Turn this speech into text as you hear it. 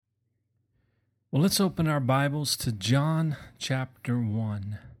Well, let's open our Bibles to John chapter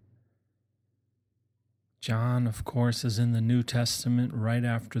 1. John, of course, is in the New Testament right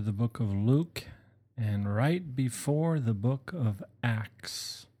after the book of Luke and right before the book of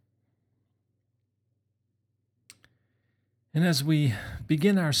Acts. And as we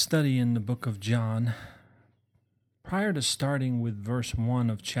begin our study in the book of John, prior to starting with verse 1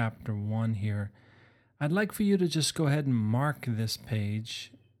 of chapter 1 here, I'd like for you to just go ahead and mark this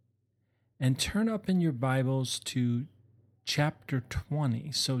page and turn up in your Bibles to chapter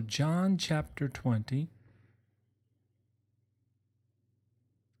 20. So John chapter 20.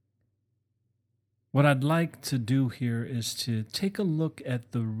 What I'd like to do here is to take a look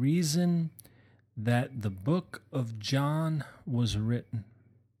at the reason that the book of John was written.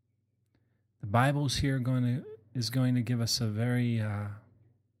 The Bible's here is going to give us a very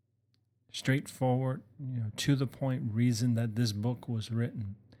straightforward, to the point reason that this book was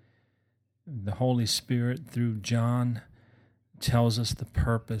written. The Holy Spirit, through John, tells us the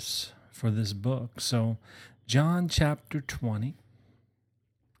purpose for this book. So, John chapter 20,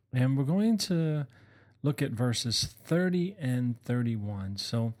 and we're going to look at verses 30 and 31.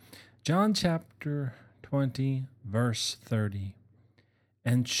 So, John chapter 20, verse 30.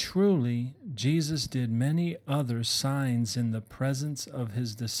 And truly, Jesus did many other signs in the presence of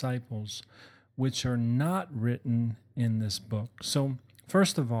his disciples, which are not written in this book. So,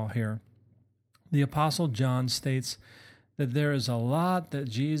 first of all here, the Apostle John states that there is a lot that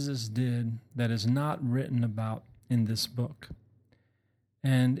Jesus did that is not written about in this book.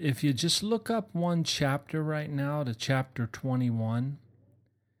 And if you just look up one chapter right now to chapter 21,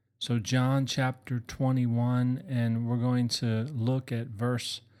 so John chapter 21, and we're going to look at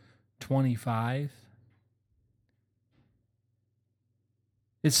verse 25.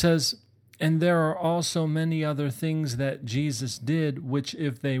 It says, "And there are also many other things that Jesus did, which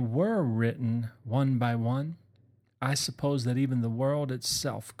if they were written one by one, I suppose that even the world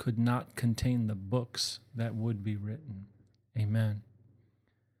itself could not contain the books that would be written." Amen.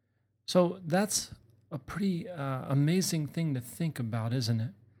 So that's a pretty amazing thing to think about, isn't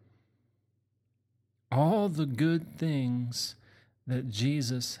it? All the good things that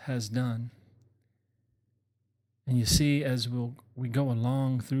Jesus has done. And you see, as we go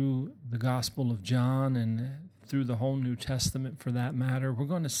along through the Gospel of John and through the whole New Testament for that matter, we're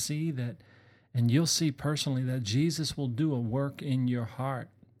going to see that, and you'll see personally, that Jesus will do a work in your heart.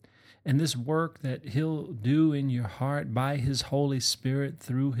 And this work that he'll do in your heart by his Holy Spirit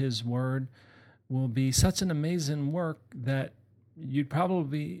through his word will be such an amazing work that you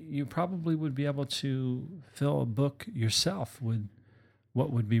probably would be able to fill a book yourself with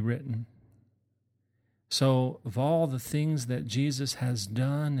what would be written. So, of all the things that Jesus has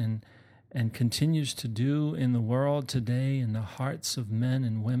done and continues to do in the world today, in the hearts of men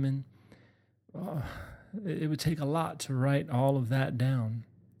and women, it would take a lot to write all of that down.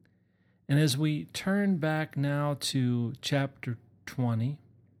 And as we turn back now to chapter 20,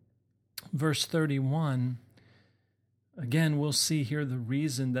 verse 31, again, we'll see here the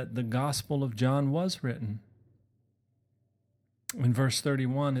reason that the Gospel of John was written. In verse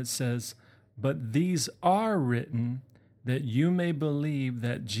 31, it says, "But these are written that you may believe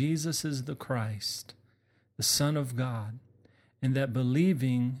that Jesus is the Christ, the Son of God, and that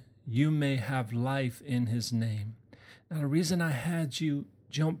believing you may have life in his name." Now, the reason I had you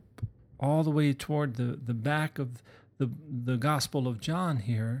jump all the way toward the back of the Gospel of John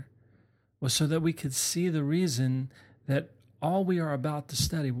here was so that we could see the reason that all we are about to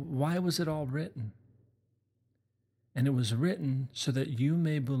study, why was it all written? And it was written so that you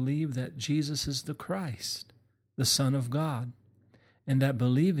may believe that Jesus is the Christ, the Son of God, and that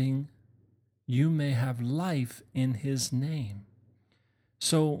believing you may have life in his name.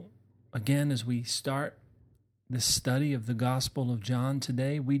 So, again, as we start this study of the Gospel of John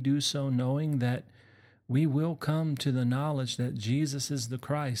today, we do so knowing that we will come to the knowledge that Jesus is the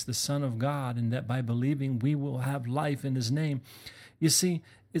Christ, the Son of God, and that by believing we will have life in his name. You see,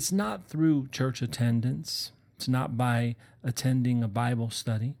 it's not through church attendance. It's not by attending a Bible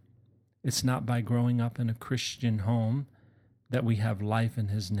study. It's not by growing up in a Christian home that we have life in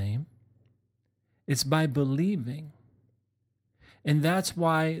his name. It's by believing. And that's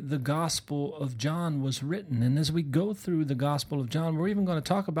why the Gospel of John was written. And as we go through the Gospel of John, we're even going to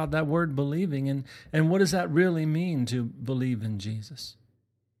talk about that word believing and what does that really mean to believe in Jesus,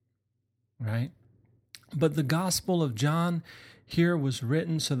 right? But the Gospel of John here was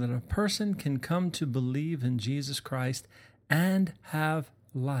written so that a person can come to believe in Jesus Christ and have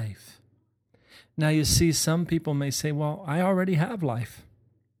life. Now, you see, some people may say, well, I already have life.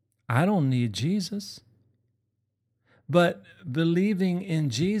 I don't need Jesus. But believing in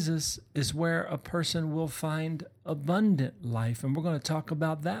Jesus is where a person will find abundant life. And we're going to talk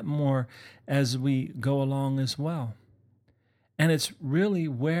about that more as we go along as well. And it's really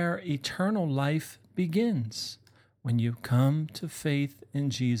where eternal life begins, when you come to faith in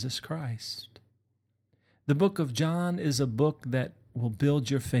Jesus Christ. The book of John is a book that will build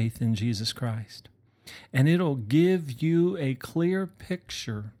your faith in Jesus Christ. And it'll give you a clear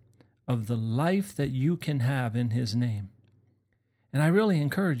picture of the life that you can have in His name. And I really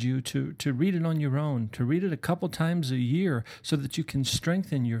encourage you to read it on your own, to read it a couple times a year so that you can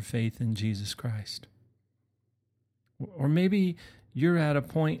strengthen your faith in Jesus Christ. Or maybe you're at a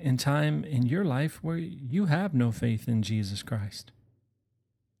point in time in your life where you have no faith in Jesus Christ.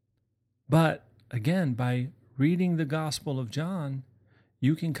 But again, by reading the Gospel of John,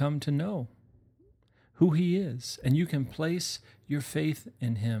 you can come to know who He is, and you can place your faith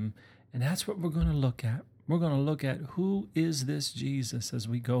in Him. And that's what we're going to look at. We're going to look at who is this Jesus as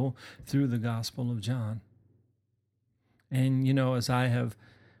we go through the Gospel of John. And, as I have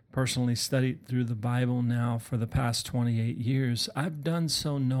personally studied through the Bible now for the past 28 years, I've done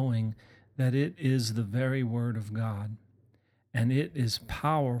so knowing that it is the very Word of God, and it is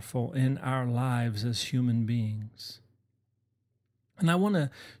powerful in our lives as human beings. And I want to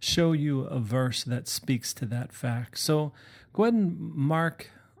show you a verse that speaks to that fact. So go ahead and mark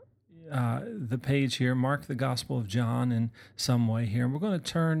the page here, mark the Gospel of John in some way here. And we're going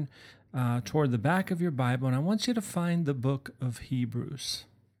to turn toward the back of your Bible, and I want you to find the book of Hebrews.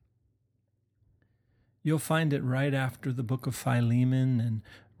 You'll find it right after the book of Philemon and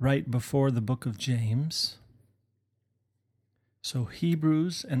right before the book of James. So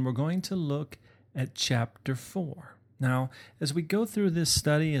Hebrews, and we're going to look at chapter 4. Now, as we go through this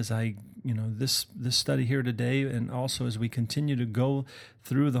study, this study here today, and also as we continue to go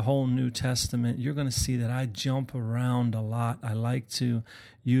through the whole New Testament, you're going to see that I jump around a lot. I like to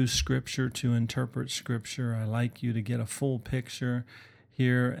use Scripture to interpret Scripture. I like you to get a full picture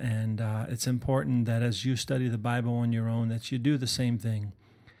here, and it's important that as you study the Bible on your own, that you do the same thing,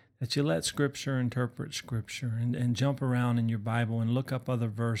 that you let Scripture interpret Scripture and jump around in your Bible and look up other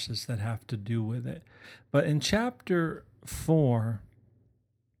verses that have to do with it. But in chapter 4,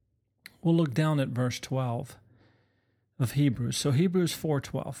 we'll look down at verse 12 of Hebrews. So Hebrews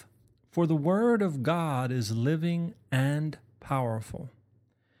 4:12. For the word of God is living and powerful,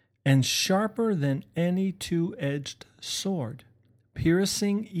 and sharper than any two-edged sword,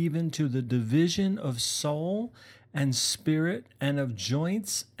 piercing even to the division of soul and spirit and of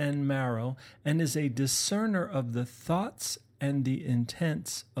joints and marrow, and is a discerner of the thoughts and the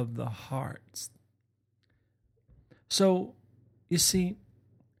intents of the hearts. So, you see,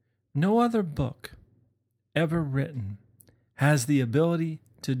 no other book ever written has the ability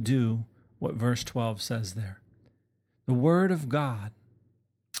to do what verse 12 says there. The Word of God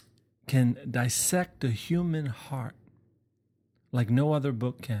can dissect a human heart like no other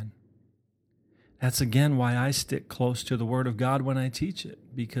book can. That's again why I stick close to the Word of God when I teach it,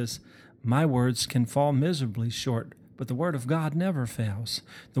 because my words can fall miserably short, but the Word of God never fails.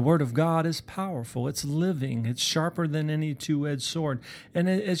 The Word of God is powerful, it's living, it's sharper than any two-edged sword. And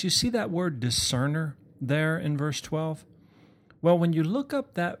as you see that word discerner there in verse 12, well, when you look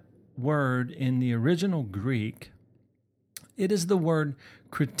up that word in the original Greek, it is the word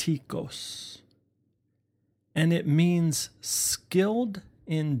kritikos, and it means skilled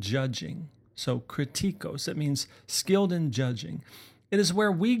in judging. So kritikos, it means skilled in judging. It is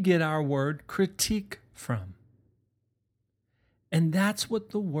where we get our word critique from. And that's what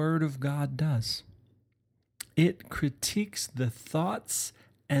the Word of God does. It critiques the thoughts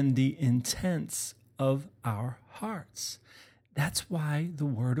and the intents of our hearts. That's why the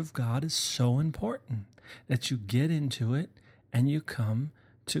Word of God is so important, that you get into it and you come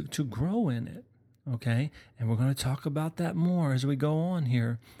to grow in it, okay? And we're going to talk about that more as we go on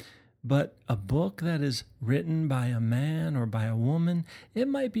here. But a book that is written by a man or by a woman, it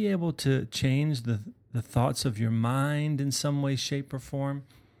might be able to change the thoughts of your mind in some way, shape, or form.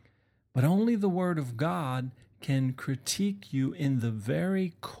 But only the Word of God can critique you in the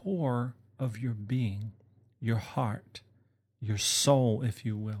very core of your being, your heart, your soul, if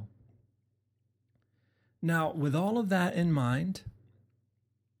you will. Now, with all of that in mind,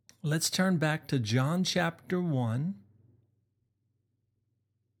 let's turn back to John chapter 1.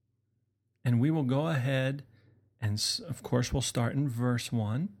 And we will go ahead and, of course, we'll start in verse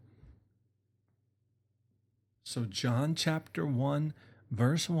 1. So John chapter 1,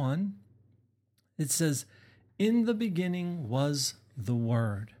 verse 1, it says, "In the beginning was the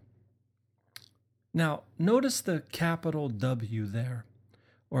Word." Now, notice the capital W there.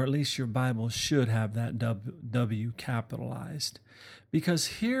 or at least your Bible should have that W capitalized, because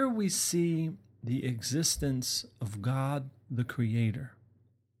here we see the existence of God, the Creator.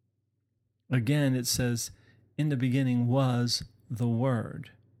 Again, it says, in the beginning was the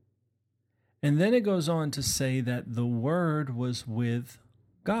Word. And then it goes on to say that the Word was with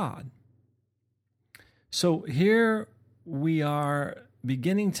God. So here we are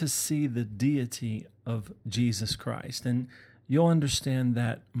beginning to see the deity of Jesus Christ. And you'll understand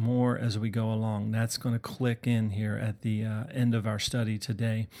that more as we go along. That's going to click in here at the end of our study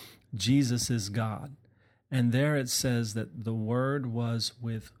today. Jesus is God. And there it says that the Word was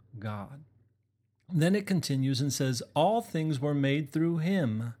with God. Then it continues and says, all things were made through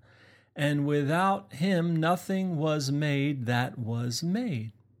him, and without him nothing was made that was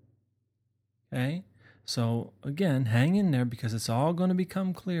made. Okay? So again, hang in there because it's all going to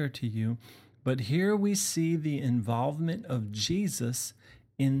become clear to you. But here we see the involvement of Jesus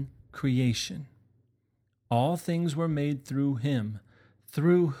in creation. All things were made through him.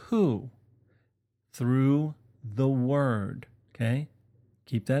 Through who? Through the Word. Okay?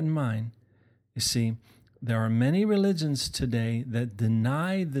 Keep that in mind. You see, there are many religions today that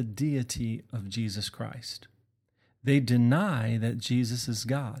deny the deity of Jesus Christ. They deny that Jesus is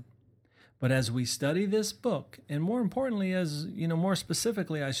God. But as we study this book, and more importantly, more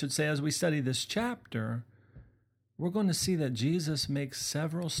specifically, I should say, as we study this chapter, we're going to see that Jesus makes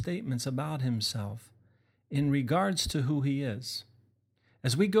several statements about himself in regards to who he is.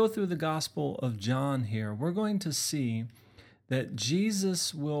 As we go through the Gospel of John here, we're going to see that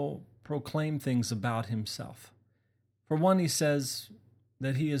Jesus will proclaim things about himself. For one, he says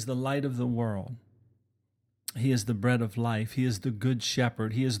that he is the light of the world. He is the bread of life. He is the good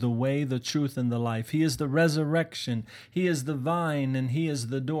shepherd. He is the way, the truth, and the life. He is the resurrection. He is the vine, and he is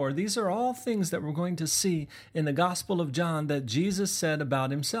the door. These are all things that we're going to see in the Gospel of John that Jesus said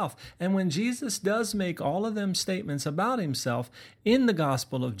about himself. And when Jesus does make all of them statements about himself in the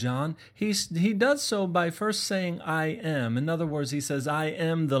Gospel of John, he does so by first saying, I am. In other words, he says, I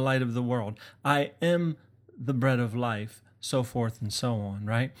am the light of the world. I am the bread of life, so forth and so on,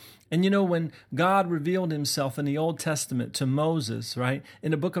 right? And when God revealed himself in the Old Testament to Moses, right,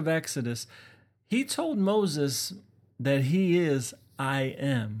 in the book of Exodus, he told Moses that he is I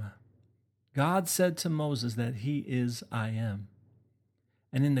am. God said to Moses that he is I am.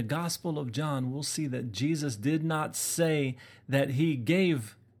 And in the Gospel of John, we'll see that Jesus did not say that he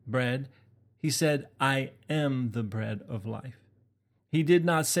gave bread. He said, I am the bread of life. He did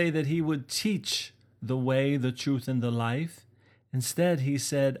not say that he would teach the way, the truth, and the life. Instead, he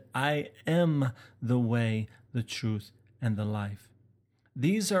said, I am the way, the truth, and the life.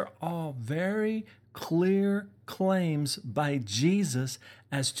 These are all very clear claims by Jesus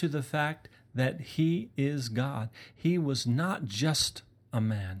as to the fact that he is God. He was not just a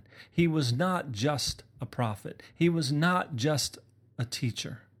man. He was not just a prophet. He was not just a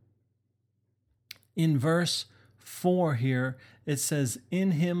teacher. In verse 4 here, it says,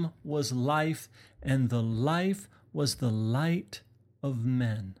 in him was life, and the life was the light of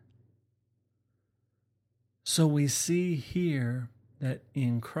men. So we see here that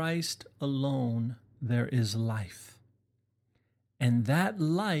in Christ alone there is life. And that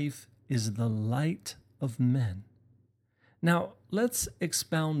life is the light of men. Now, let's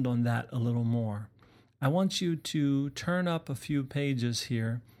expound on that a little more. I want you to turn up a few pages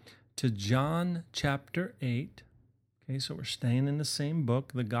here to John chapter 8. Okay, so we're staying in the same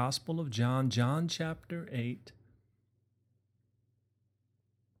book, the Gospel of John, John chapter 8.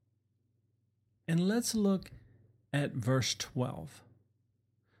 And let's look at verse 12.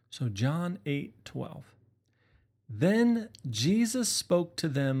 So John 8:12. Then Jesus spoke to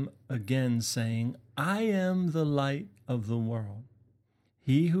them again, saying, I am the light of the world.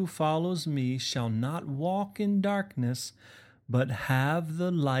 He who follows me shall not walk in darkness, but have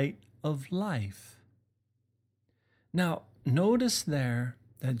the light of life. Now, notice there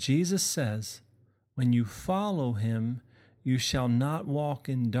that Jesus says, when you follow him, you shall not walk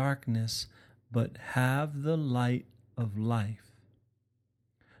in darkness, but have the light of life.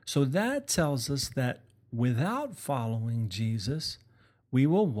 So that tells us that without following Jesus, we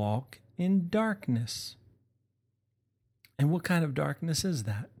will walk in darkness. And what kind of darkness is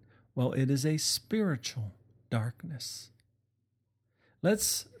that? Well, it is a spiritual darkness.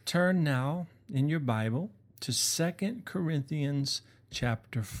 Let's turn now in your Bible to 2 Corinthians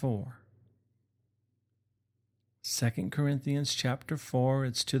chapter 4. 2 Corinthians chapter 4,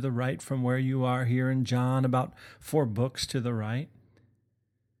 it's to the right from where you are here in John, about 4 books to the right.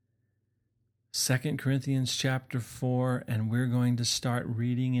 2 Corinthians chapter 4, and we're going to start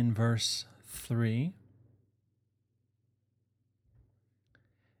reading in verse 3.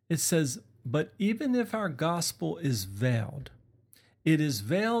 It says, but even if our gospel is veiled, it is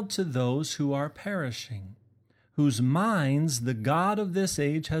veiled to those who are perishing, whose minds the God of this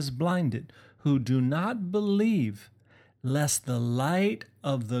age has blinded, who do not believe, lest the light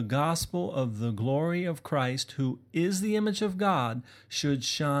of the gospel of the glory of Christ, who is the image of God, should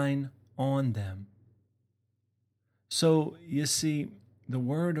shine on them. So, you see, the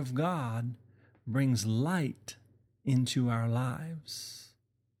Word of God brings light into our lives.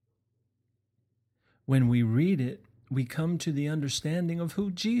 When we read it, we come to the understanding of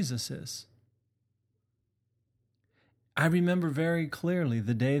who Jesus is. I remember very clearly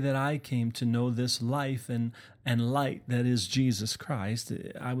the day that I came to know this life and light that is Jesus Christ.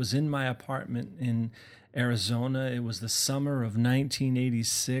 I was in my apartment in Arizona. It was the summer of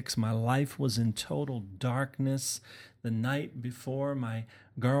 1986. My life was in total darkness. The night before, my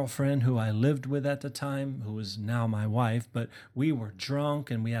girlfriend, who I lived with at the time, who is now my wife, but we were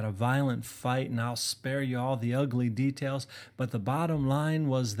drunk and we had a violent fight, and I'll spare you all the ugly details. But the bottom line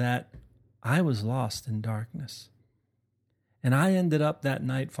was that I was lost in darkness. And I ended up that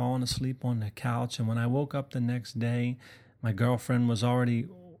night falling asleep on the couch. And when I woke up the next day, my girlfriend was already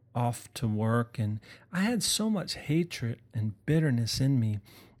off to work. And I had so much hatred and bitterness in me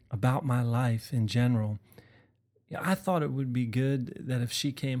about my life in general. I thought it would be good that if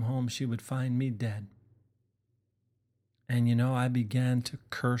she came home, she would find me dead. And, I began to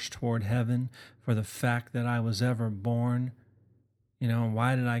curse toward heaven for the fact that I was ever born.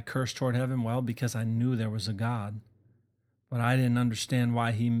 Why did I curse toward heaven? Well, because I knew there was a God. But I didn't understand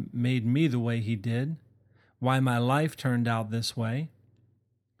why he made me the way he did, why my life turned out this way.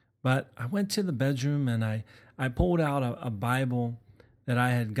 But I went to the bedroom and I pulled out a Bible that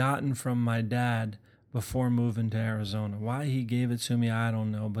I had gotten from my dad before moving to Arizona. Why he gave it to me, I don't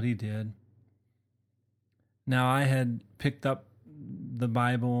know, but he did. Now, I had picked up the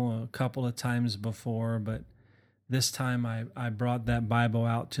Bible a couple of times before, but this time I brought that Bible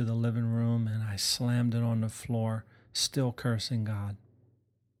out to the living room and I slammed it on the floor, still cursing God.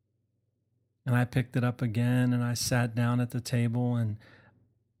 And I picked it up again and I sat down at the table and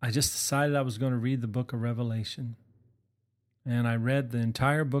I just decided I was going to read the book of Revelation. And I read the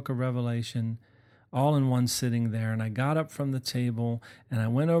entire book of Revelation all in one sitting there. And I got up from the table and I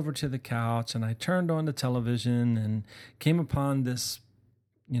went over to the couch and I turned on the television and came upon this,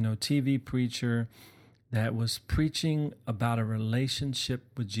 TV preacher that was preaching about a relationship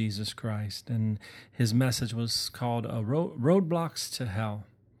with Jesus Christ. And his message was called Roadblocks to Hell.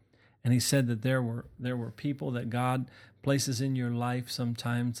 And he said that there were people that God places in your life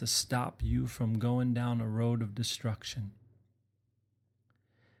sometimes to stop you from going down a road of destruction.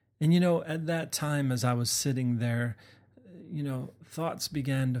 And, at that time, as I was sitting there, thoughts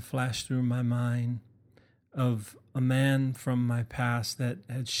began to flash through my mind of a man from my past that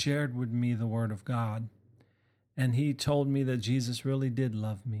had shared with me the Word of God. And he told me that Jesus really did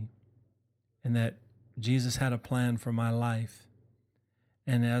love me and that Jesus had a plan for my life.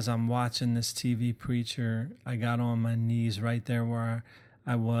 And as I'm watching this TV preacher, I got on my knees right there where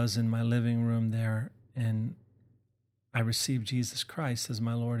I was in my living room there, and I received Jesus Christ as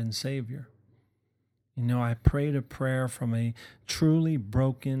my Lord and Savior. I prayed a prayer from a truly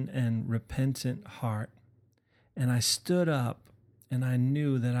broken and repentant heart. And I stood up and I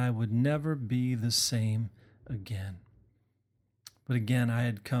knew that I would never be the same again. But again, I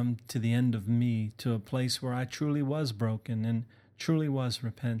had come to the end of me, to a place where I truly was broken and truly was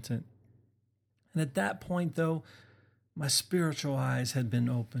repentant. And at that point, though, my spiritual eyes had been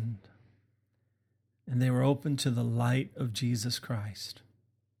opened. And they were open to the light of Jesus Christ.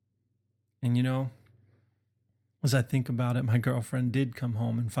 And as I think about it, my girlfriend did come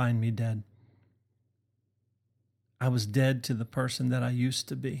home and find me dead. I was dead to the person that I used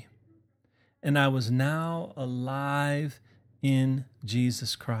to be. And I was now alive in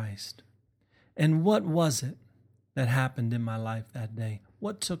Jesus Christ. And what was it that happened in my life that day?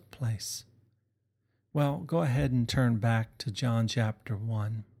 What took place? Well, go ahead and turn back to John chapter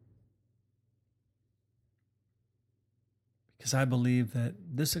 1. Because I believe that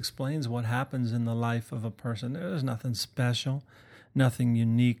this explains what happens in the life of a person. There's nothing special, nothing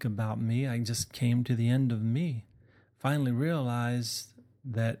unique about me. I just came to the end of me. Finally realized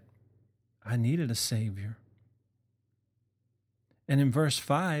that I needed a Savior. And in verse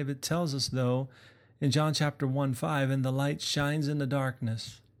 5, it tells us, though, in John chapter 1:5, and the light shines in the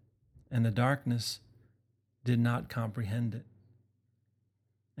darkness, and the darkness did not comprehend it.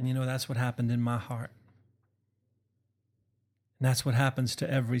 And that's what happened in my heart. And that's what happens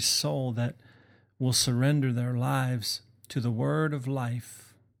to every soul that will surrender their lives to the Word of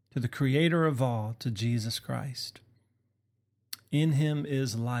life, to the Creator of all, to Jesus Christ. In him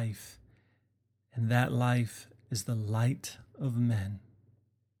is life, and that life is the light of men.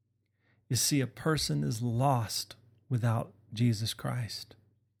 You see, a person is lost without Jesus Christ.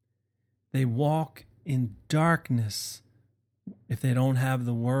 They walk in darkness if they don't have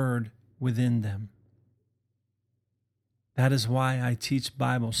the Word within them. That is why I teach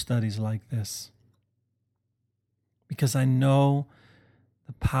Bible studies like this, because I know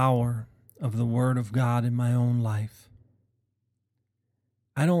the power of the Word of God in my own life.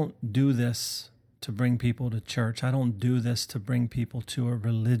 I don't do this to bring people to church. I don't do this to bring people to a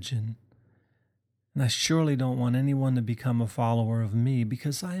religion. And I surely don't want anyone to become a follower of me,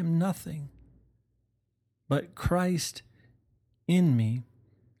 because I am nothing. But Christ in me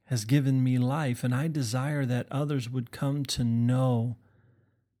has given me life, and I desire that others would come to know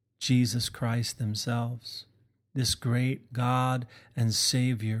Jesus Christ themselves, this great God and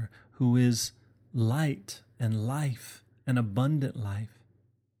Savior who is light and life and abundant life.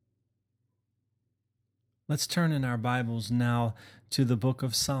 Let's turn in our Bibles now to the book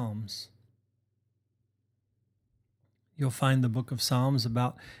of Psalms. You'll find the book of Psalms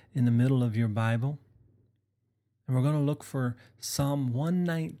about in the middle of your Bible. And we're going to look for Psalm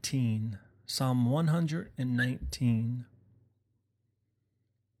 119, Psalm 119.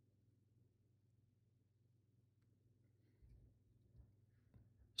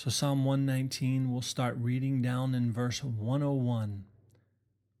 So Psalm 119, we'll start reading down in verse 101.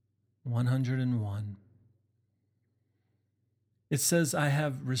 101. It says, I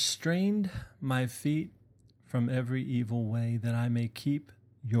have restrained my feet from every evil way, that I may keep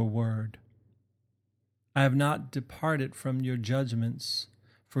your word. I have not departed from your judgments,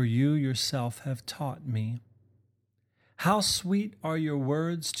 for you yourself have taught me. How sweet are your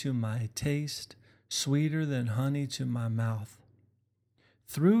words to my taste, sweeter than honey to my mouth.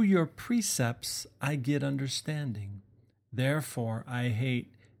 Through your precepts I get understanding. Therefore I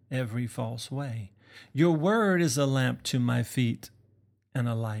hate every false way. Your word is a lamp to my feet and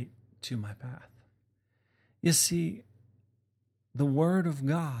a light to my path. You see, the word of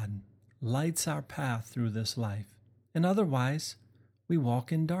God lights our path through this life, and otherwise we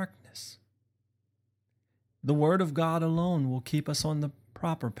walk in darkness. The word of God alone will keep us on the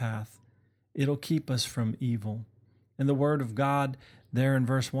proper path. It'll keep us from evil. And the word of God there in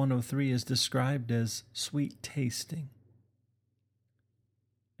verse 103 is described as sweet tasting.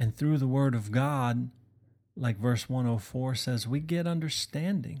 And through the word of God, like verse 104 says, we get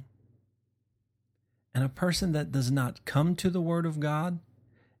understanding. And a person that does not come to the word of God,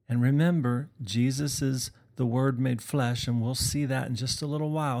 and remember, Jesus is the Word made flesh, and we'll see that in just a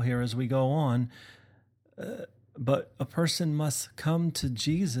little while here as we go on. But a person must come to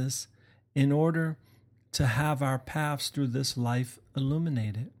Jesus in order to have our paths through this life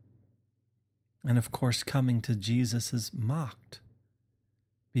illuminated. And of course, coming to Jesus is mocked,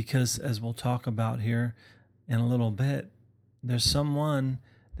 because as we'll talk about here in a little bit, there's someone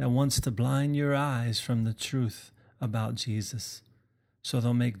that wants to blind your eyes from the truth about Jesus. So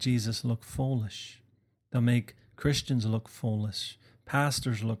they'll make Jesus look foolish. They'll make Christians look foolish,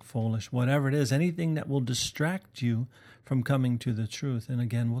 pastors look foolish, whatever it is, anything that will distract you from coming to the truth. And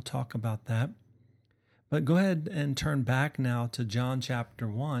again, we'll talk about that. But go ahead and turn back now to John chapter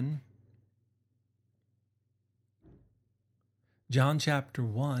 1. John chapter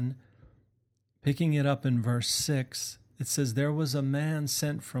 1, picking it up in verse 6, it says, there was a man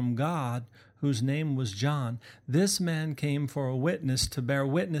sent from God whose name was John. This man came for a witness, to bear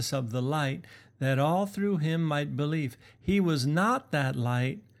witness of the light, that all through him might believe. He was not that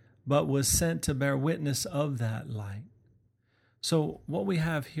light, but was sent to bear witness of that light. So what we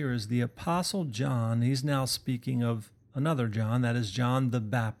have here is the Apostle John. He's now speaking of another John, that is John the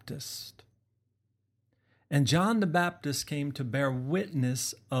Baptist. And John the Baptist came to bear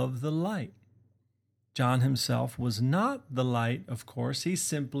witness of the light. John himself was not the light, of course. He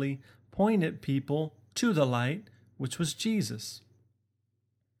simply pointed people to the light, which was Jesus.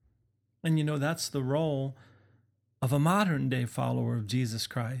 And you know, that's the role of a modern day follower of Jesus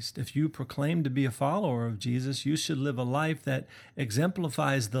Christ. If you proclaim to be a follower of Jesus, you should live a life that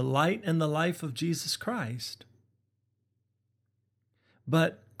exemplifies the light and the life of Jesus Christ.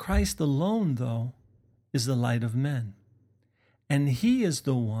 But Christ alone, though, is the light of men. And he is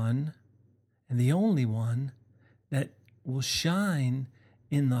the one and the only one that will shine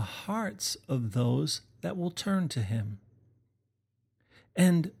in the hearts of those that will turn to him.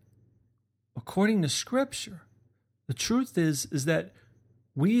 And according to Scripture, the truth is that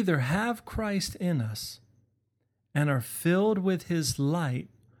we either have Christ in us and are filled with his light,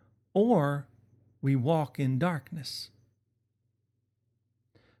 or we walk in darkness.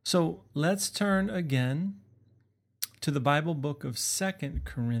 So let's turn again to the Bible book of 2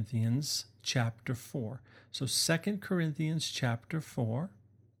 Corinthians chapter 4. So 2 Corinthians chapter 4.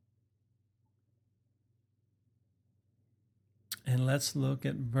 And let's look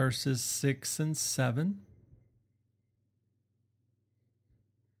at verses 6 and 7.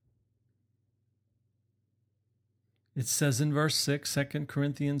 It says in verse 6, 2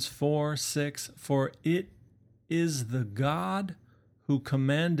 Corinthians 4, 6, "For it is the God who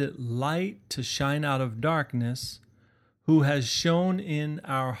commanded light to shine out of darkness, who has shone in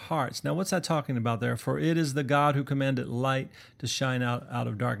our hearts." Now, what's that talking about there? For it is the God who commanded light to shine out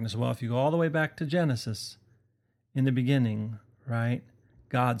of darkness. Well, if you go all the way back to Genesis, in the beginning, right,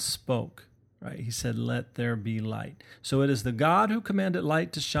 God spoke, right? He said, "Let there be light." So it is the God who commanded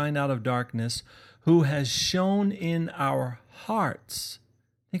light to shine out of darkness, who has shone in our hearts.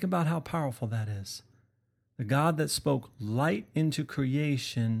 Think about how powerful that is. The God that spoke light into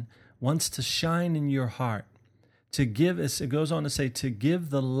creation wants to shine in your heart, to give, it goes on to say, to give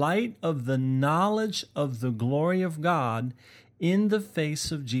the light of the knowledge of the glory of God in the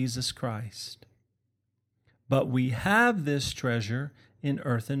face of Jesus Christ. But we have this treasure in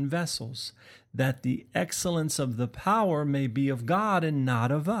earthen vessels, that the excellence of the power may be of God and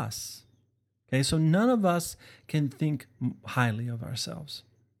not of us. Okay, so none of us can think highly of ourselves.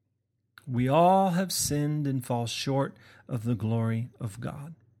 We all have sinned and fall short of the glory of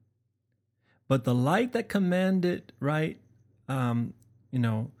God. But the light that commanded, right, the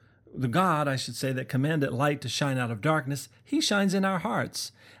God, I should say, that commanded light to shine out of darkness, he shines in our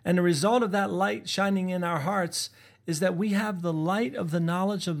hearts. And the result of that light shining in our hearts is that we have the light of the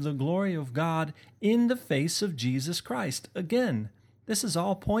knowledge of the glory of God in the face of Jesus Christ. Again, this is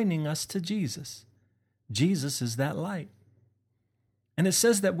all pointing us to Jesus. Jesus is that light. And it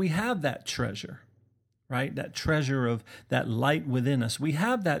says that we have that treasure, right? That treasure of that light within us. We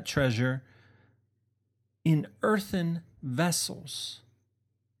have that treasure in earthen vessels.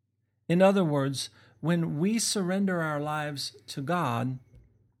 In other words, when we surrender our lives to God,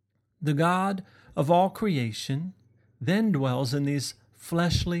 the God of all creation then dwells in these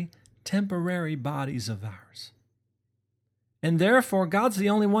fleshly, temporary bodies of ours. And therefore, God's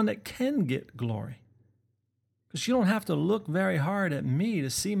the only one that can get glory. Because you don't have to look very hard at me to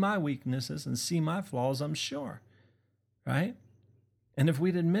see my weaknesses and see my flaws, I'm sure. Right? And if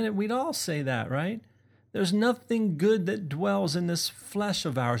we'd admit it, we'd all say that, right? There's nothing good that dwells in this flesh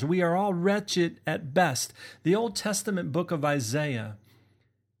of ours. We are all wretched at best. The Old Testament book of Isaiah,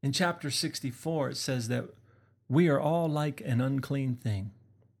 in chapter 64, it says that we are all like an unclean thing,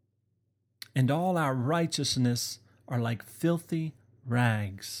 and all our righteousness are like filthy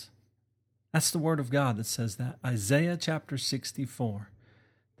rags. That's the word of God that says that. Isaiah chapter 64,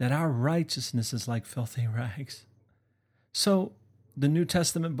 that our righteousness is like filthy rags. So the New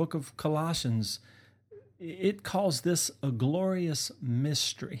Testament book of Colossians, it calls this a glorious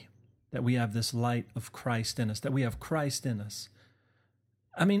mystery, that we have this light of Christ in us, that we have Christ in us.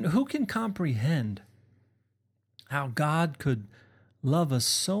 I mean, who can comprehend how God could love us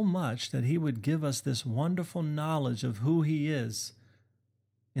so much that he would give us this wonderful knowledge of who he is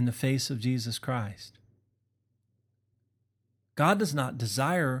in the face of Jesus Christ? God does not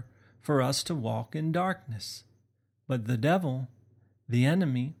desire for us to walk in darkness, but the devil, the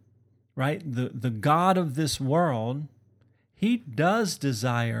enemy, right, the God of this world, he does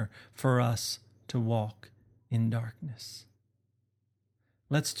desire for us to walk in darkness.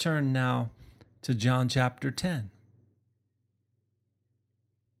 Let's turn now to John chapter 10.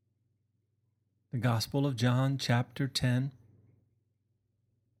 The Gospel of John chapter 10.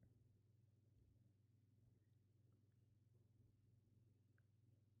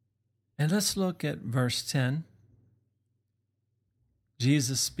 And let's look at verse 10.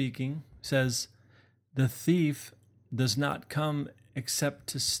 Jesus speaking says, "The thief does not come except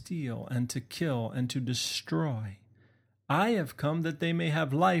to steal and to kill and to destroy. I have come that they may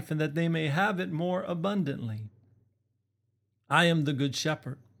have life and that they may have it more abundantly. I am the good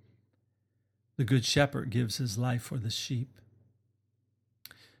shepherd. The good shepherd gives his life for the sheep."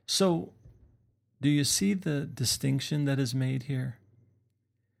 So, do you see the distinction that is made here?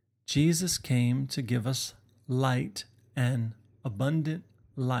 Jesus came to give us light and abundant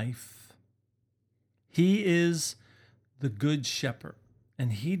life. He is the good shepherd,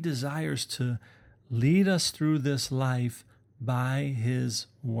 and he desires to lead us through this life by his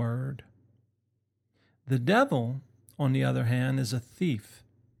word. The devil, on the other hand, is a thief.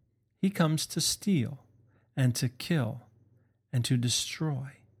 He comes to steal and to kill and to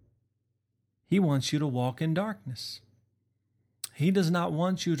destroy. He wants you to walk in darkness. He does not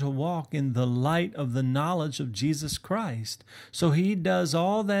want you to walk in the light of the knowledge of Jesus Christ. So he does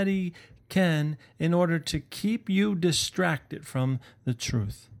all that he can in order to keep you distracted from the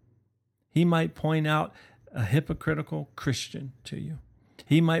truth. He might point out a hypocritical Christian to you.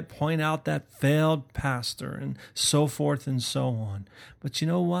 He might point out that failed pastor and so forth and so on. But you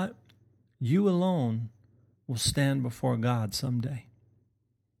know what? You alone will stand before God someday.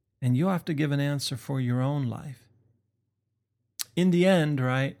 And you'll have to give an answer for your own life. In the end,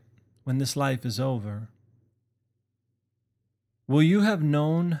 right, when this life is over, will you have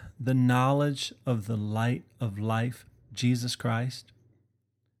known the knowledge of the light of life, Jesus Christ?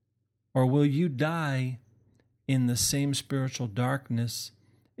 Or will you die in the same spiritual darkness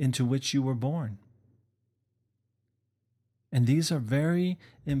into which you were born? And these are very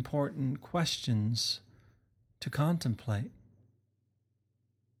important questions to contemplate.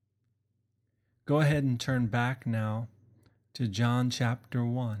 Go ahead and turn back now to John chapter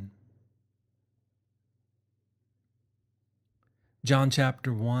 1. John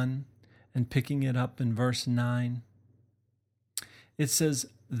chapter 1, and picking it up in verse 9. It says,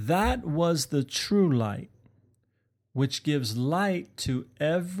 "That was the true light, which gives light to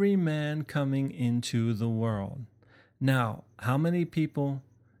every man coming into the world." Now, how many people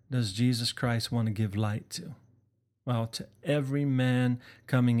does Jesus Christ want to give light to? Well, to every man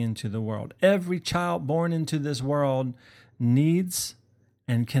coming into the world. Every child born into this world needs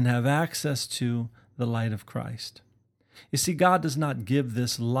and can have access to the light of Christ. You see, God does not give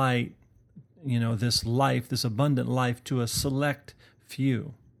this light, this life, this abundant life to a select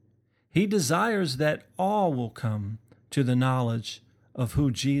few. He desires that all will come to the knowledge of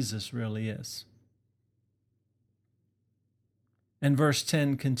who Jesus really is. And verse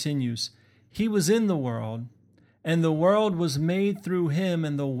 10 continues, "He was in the world, and the world was made through him,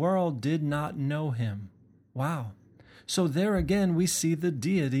 and the world did not know him." Wow. So there again we see the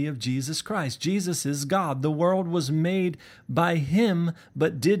deity of Jesus Christ. Jesus is God. The world was made by him,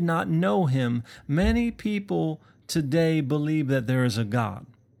 but did not know him. Many people today believe that there is a God.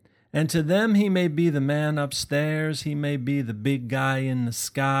 And to them, he may be the man upstairs. He may be the big guy in the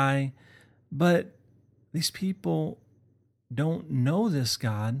sky. But these people don't know this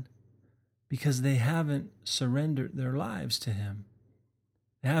God because they haven't surrendered their lives to him.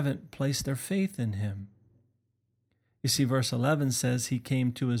 They haven't placed their faith in him. You see, verse 11 says he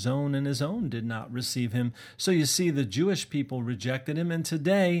came to his own, and his own did not receive him. So you see, the Jewish people rejected him, and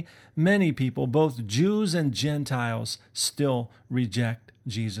today many people, both Jews and Gentiles, still reject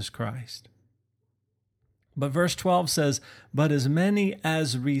Jesus Christ. But verse 12 says, "But as many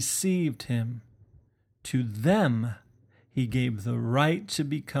as received him, to them he gave the right to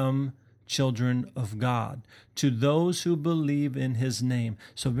become children of God, to those who believe in his name."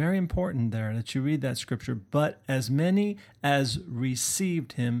 So very important there that you read that scripture. "But as many as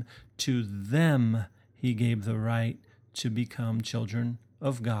received him, to them he gave the right to become children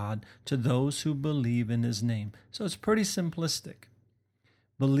of God, to those who believe in his name." So it's pretty simplistic.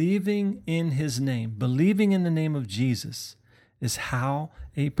 Believing in his name, believing in the name of Jesus, is how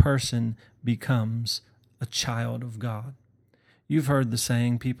a person becomes a child of God. You've heard the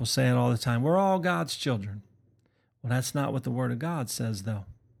saying, people say it all the time, we're all God's children. Well, that's not what the Word of God says, though.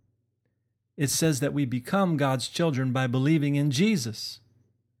 It says that we become God's children by believing in Jesus.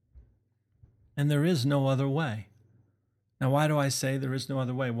 And there is no other way. Now, why do I say there is no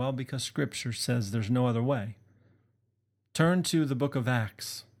other way? Well, because Scripture says there's no other way. Turn to the book of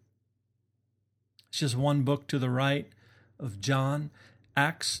Acts. It's just one book to the right of John,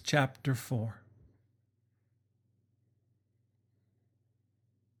 Acts chapter 4.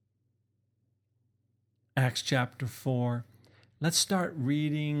 Acts chapter 4. Let's start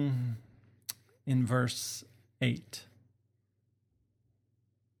reading in verse 8.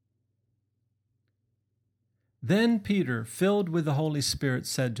 "Then Peter, filled with the Holy Spirit,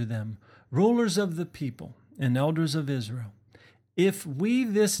 said to them, 'Rulers of the people and elders of Israel, if we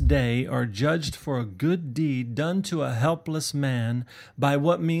this day are judged for a good deed done to a helpless man, by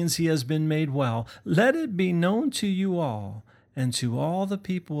what means he has been made well, let it be known to you all and to all the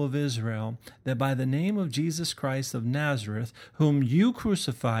people of Israel that by the name of Jesus Christ of Nazareth, whom you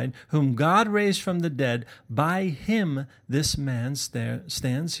crucified, whom God raised from the dead, by him this man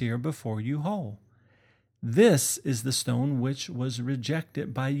stands here before you whole. This is the stone which was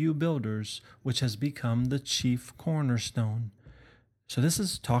rejected by you builders, which has become the chief cornerstone." So this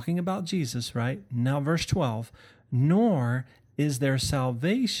is talking about Jesus, right? Now verse 12, "Nor is there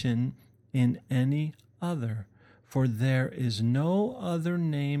salvation in any other, for there is no other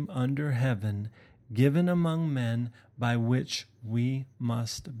name under heaven given among men by which we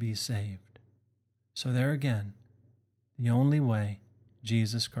must be saved." So there again, the only way,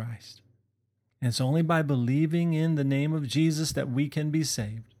 Jesus Christ. And it's only by believing in the name of Jesus that we can be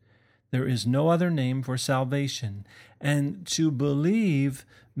saved. There is no other name for salvation. And to believe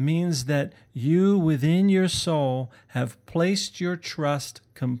means that you within your soul have placed your trust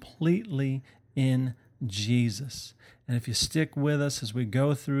completely in Jesus. And if you stick with us as we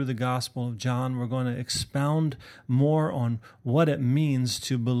go through the Gospel of John, we're going to expound more on what it means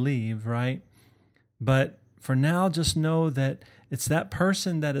to believe, right? But for now, just know that it's that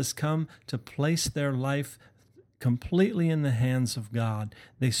person that has come to place their life completely in the hands of God.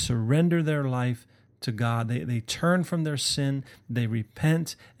 They surrender their life to God. They turn from their sin, they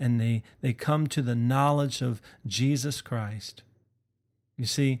repent, and they come to the knowledge of Jesus Christ. You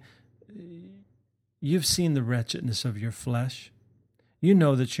see, you've seen the wretchedness of your flesh. You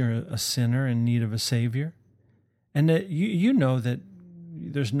know that you're a sinner in need of a Savior. And that you know that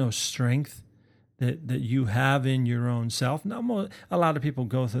there's no strength that you have in your own self. Now, a lot of people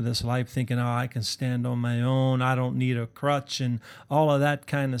go through this life thinking, oh, I can stand on my own, I don't need a crutch, and all of that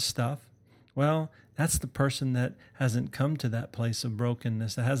kind of stuff. Well, that's the person that hasn't come to that place of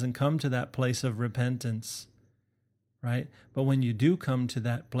brokenness, that hasn't come to that place of repentance, right? But when you do come to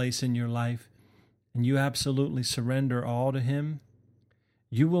that place in your life and you absolutely surrender all to Him,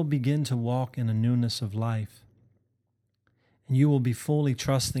 you will begin to walk in a newness of life. And you will be fully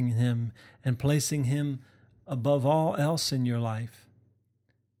trusting Him and placing Him above all else in your life.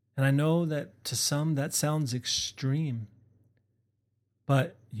 And I know that to some that sounds extreme,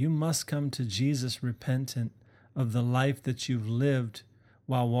 but you must come to Jesus repentant of the life that you've lived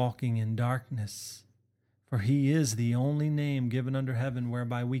while walking in darkness. For He is the only name given under heaven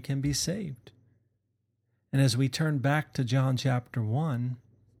whereby we can be saved. And as we turn back to John chapter 1,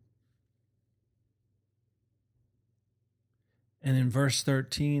 and in verse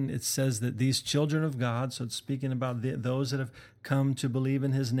 13, it says that these children of God, so it's speaking about those that have come to believe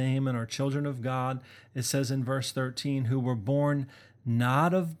in His name and are children of God. It says in verse 13, who were born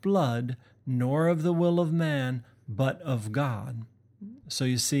not of blood, nor of the will of man, but of God. So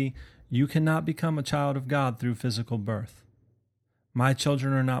you see, you cannot become a child of God through physical birth. My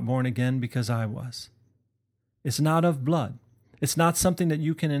children are not born again because I was. It's not of blood. It's not something that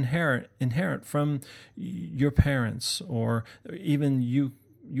you can inherit from your parents, or even you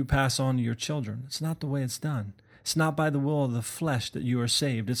pass on to your children. It's not the way it's done. It's not by the will of the flesh that you are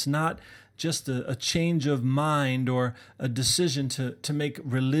saved. It's not just a change of mind or a decision to make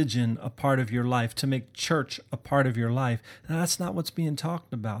religion a part of your life, to make church a part of your life. Now, that's not what's being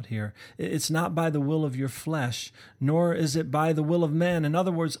talked about here. It's not by the will of your flesh, nor is it by the will of man. In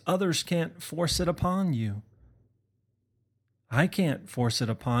other words, others can't force it upon you. I can't force it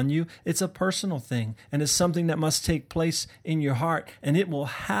upon you. It's a personal thing, and it's something that must take place in your heart, and it will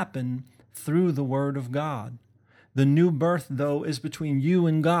happen through the Word of God. The new birth, though, is between you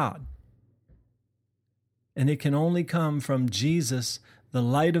and God, and it can only come from Jesus, the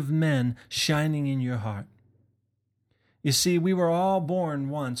light of men, shining in your heart. You see, we were all born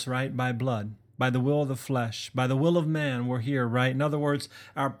once, right, by blood, by the will of the flesh, by the will of man. We're here, right? In other words,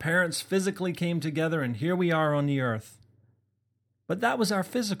 our parents physically came together, and here we are on the earth. But that was our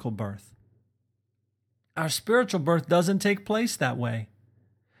physical birth. Our spiritual birth doesn't take place that way.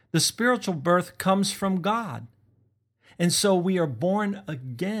 The spiritual birth comes from God. And so we are born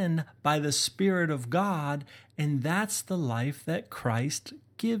again by the Spirit of God, and that's the life that Christ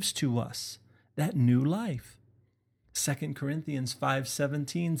gives to us, that new life. 2 Corinthians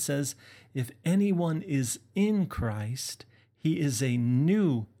 5:17 says, if anyone is in Christ, he is a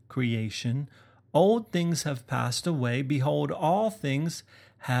new creation. Old things have passed away. Behold, all things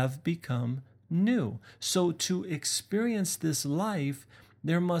have become new. So to experience this life,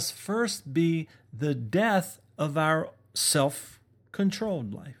 there must first be the death of our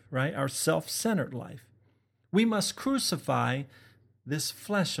self-controlled life, right? Our self-centered life. We must crucify this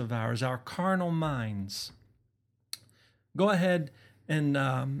flesh of ours, our carnal minds. Go ahead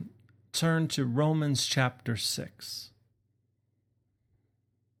and turn to Romans chapter 6.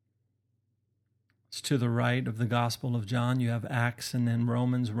 It's to the right of the Gospel of John. You have Acts and then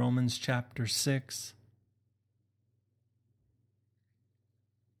Romans chapter 6.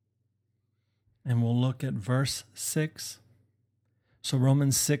 And we'll look at verse 6. So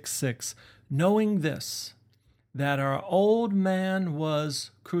Romans 6:6. Knowing this, that our old man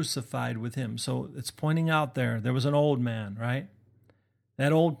was crucified with Him. So it's pointing out there was an old man, right?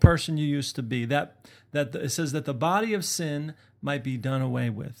 That old person you used to be. That it says that the body of sin might be done away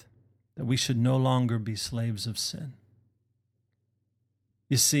with, that we should no longer be slaves of sin.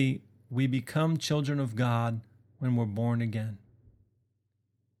 You see, we become children of God when we're born again.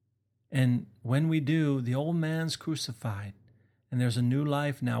 And when we do, the old man's crucified, and there's a new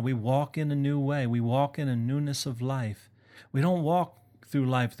life now. We walk in a new way. We walk in a newness of life. We don't walk through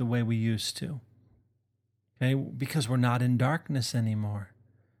life the way we used to. Okay? Because we're not in darkness anymore.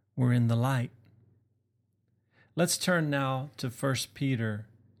 We're in the light. Let's turn now to 1 Peter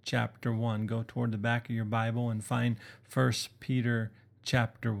chapter 1. Go toward the back of your Bible and find 1 Peter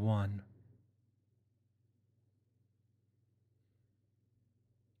chapter 1.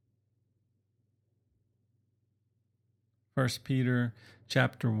 First Peter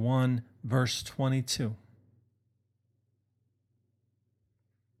chapter 1, verse 22.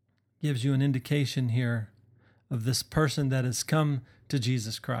 Gives you an indication here of this person that has come to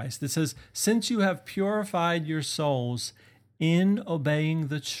Jesus Christ. It says, since you have purified your souls in obeying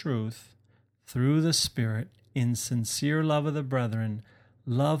the truth through the Spirit in sincere love of the brethren,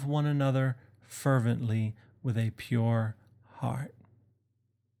 love one another fervently with a pure heart.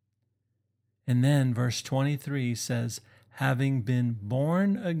 And then verse 23 says, having been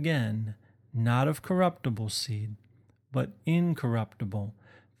born again, not of corruptible seed, but incorruptible,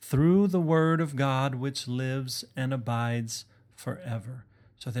 through the word of God which lives and abides forever.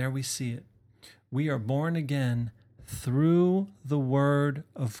 So there we see it. We are born again through the word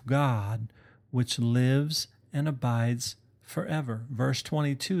of God which lives and abides forever. Verse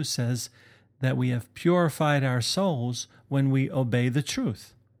 22 says that we have purified our souls when we obey the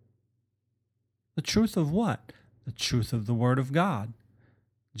truth. The truth of what? The truth of the word of God.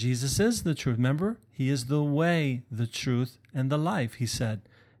 Jesus is the truth. Remember, he is the way, the truth, and the life, he said.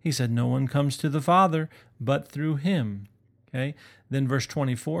 He said, no one comes to the Father but through him. Okay. Then verse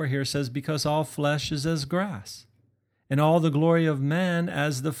 24 here says, because all flesh is as grass, and all the glory of man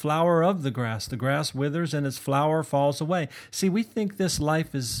as the flower of the grass. The grass withers and its flower falls away. See, we think this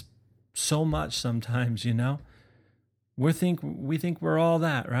life is so much sometimes, you know. We think we're all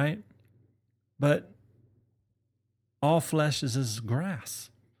that, right? But all flesh is as grass,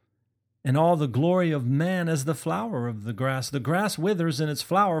 and all the glory of man as the flower of the grass. The grass withers and its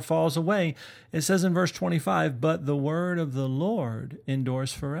flower falls away. It says in verse 25, but the word of the Lord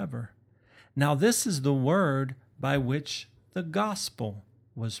endures forever. Now this is the word by which the gospel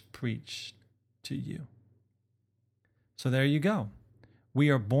was preached to you. So there you go. We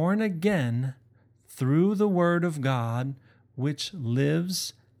are born again through the word of God, which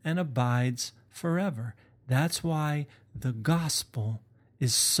lives and abides forever. That's why the gospel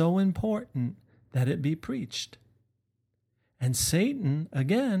is so important that it be preached. And Satan,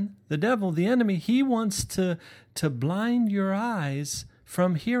 again, the devil, the enemy, he wants to blind your eyes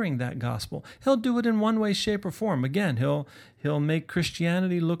from hearing that gospel. He'll do it in one way, shape, or form. Again, he'll make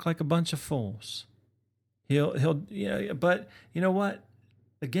Christianity look like a bunch of fools. But you know what?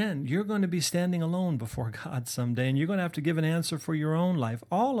 Again, you're going to be standing alone before God someday, and you're going to have to give an answer for your own life.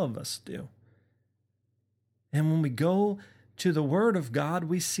 All of us do. And when we go to the Word of God,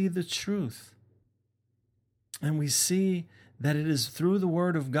 we see the truth. And we see that it is through the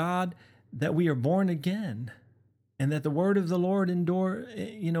Word of God that we are born again, and that the Word of the Lord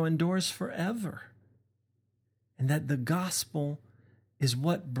endures forever. And that the gospel is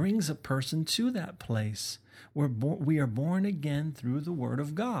what brings a person to that place where we are born again through the Word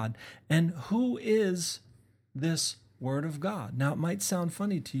of God. And who is this Word of God? Now, it might sound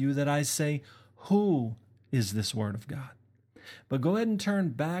funny to you that I say, who is this Word of God? But go ahead and turn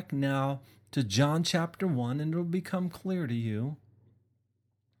back now to John chapter 1, and it'll become clear to you.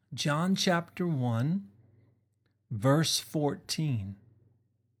 John chapter 1, verse 14.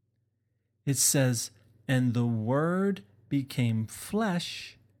 It says, and the Word became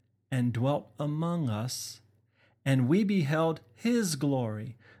flesh and dwelt among us, and we beheld his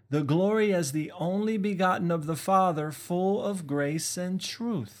glory, the glory as the only begotten of the Father, full of grace and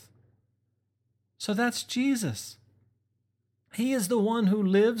truth. So that's Jesus. He is the one who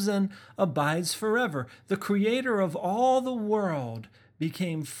lives and abides forever. The creator of all the world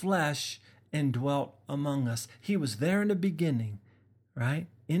became flesh and dwelt among us. He was there in the beginning, right?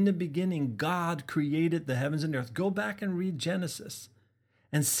 In the beginning, God created the heavens and earth. Go back and read Genesis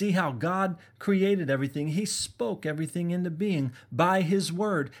and see how God created everything. He spoke everything into being by his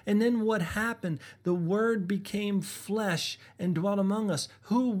word. And then what happened? The word became flesh and dwelt among us.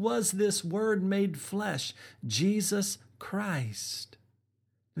 Who was this word made flesh? Jesus Christ,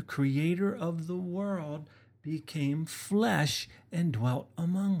 the creator of the world, became flesh and dwelt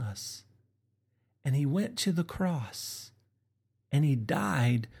among us. And he went to the cross, and he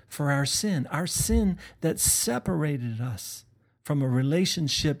died for our sin that separated us from a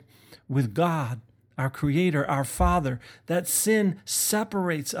relationship with God, our Creator, our Father. That sin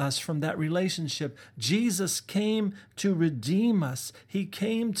separates us from that relationship. Jesus came to redeem us. He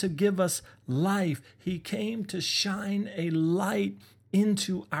came to give us life. He came to shine a light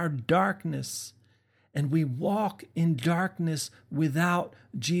into our darkness. And we walk in darkness without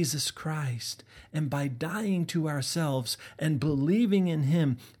Jesus Christ. And by dying to ourselves and believing in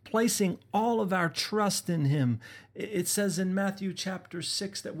him, placing all of our trust in him, it says in Matthew chapter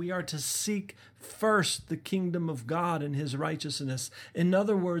 6 that we are to seek first the kingdom of God and his righteousness. In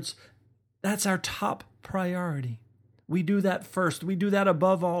other words, that's our top priority. We do that first. We do that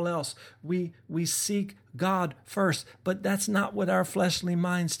above all else. We seek God first. But that's not what our fleshly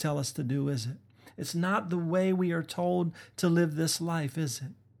minds tell us to do, is it? It's not the way we are told to live this life, is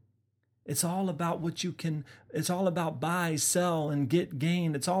it? It's all about it's all about buy, sell, and get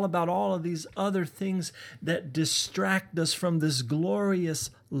gain. It's all about all of these other things that distract us from this glorious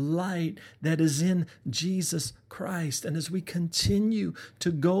light that is in Jesus Christ. And as we continue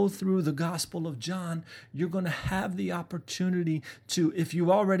to go through the Gospel of John, you're going to have the opportunity to, if you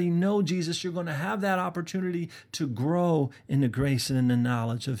already know Jesus, you're going to have that opportunity to grow in the grace and in the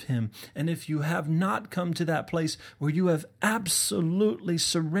knowledge of him. And if you have not come to that place where you have absolutely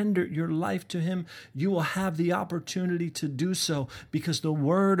surrendered your life to him, you will have the opportunity to do so, because the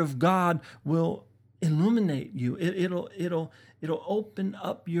Word of God will illuminate you. It'll open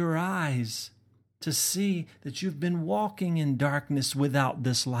up your eyes to see that you've been walking in darkness without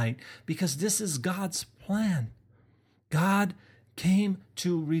this light, because this is God's plan. God came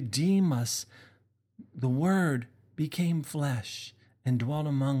to redeem us. The Word became flesh and dwelt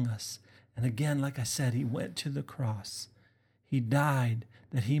among us. And again, like I said, he went to the cross. He died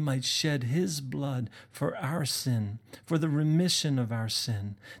that he might shed his blood for our sin, for the remission of our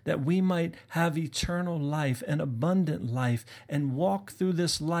sin, that we might have eternal life and abundant life and walk through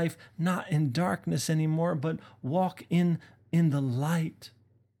this life not in darkness anymore, but walk in the light.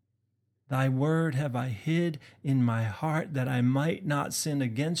 Thy word have I hid in my heart that I might not sin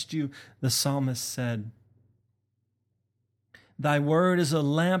against you, the psalmist said. Thy word is a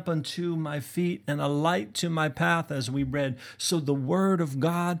lamp unto my feet and a light to my path, as we read. So the word of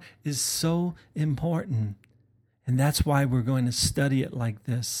God is so important. And that's why we're going to study it like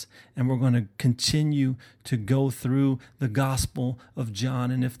this. And we're going to continue to go through the Gospel of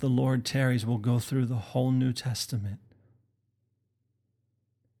John. And if the Lord tarries, we'll go through the whole New Testament.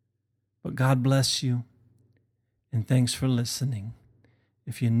 But God bless you. And thanks for listening.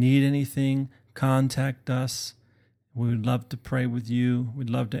 If you need anything, contact us. We would love to pray with you. We'd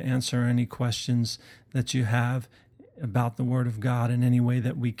love to answer any questions that you have about the Word of God in any way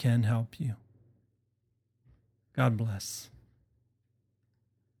that we can help you. God bless.